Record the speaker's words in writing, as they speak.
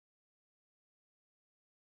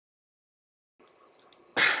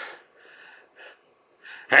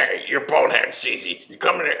Hey, you're bonehead, Cici. You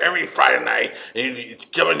come in here every Friday night, and you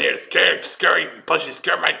come in here scary, plus you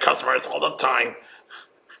scare my customers all the time.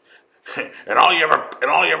 And all you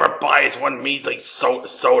ever buy is one measly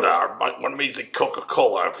soda or one measly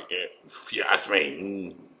Coca-Cola, if you ask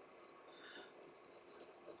me.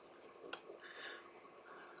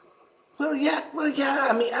 Well, yeah.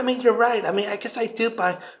 I mean, you're right. I mean, I guess I do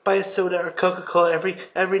buy a soda or Coca-Cola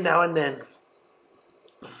every now and then.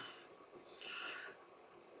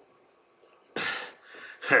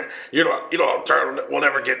 Will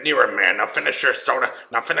never get near a man. Now finish your soda.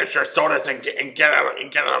 Now finish your sodas and get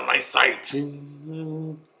out of my sight.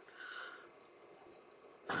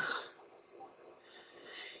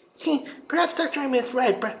 Perhaps Dr. Amy is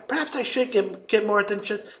right. Perhaps I should get more than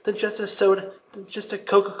just a soda, than just a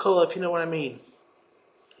Coca-Cola, if you know what I mean.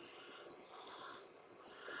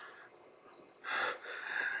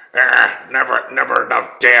 Never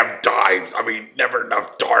enough damn dives. I mean, never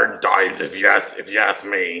enough darn dives. If you ask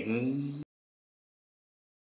me.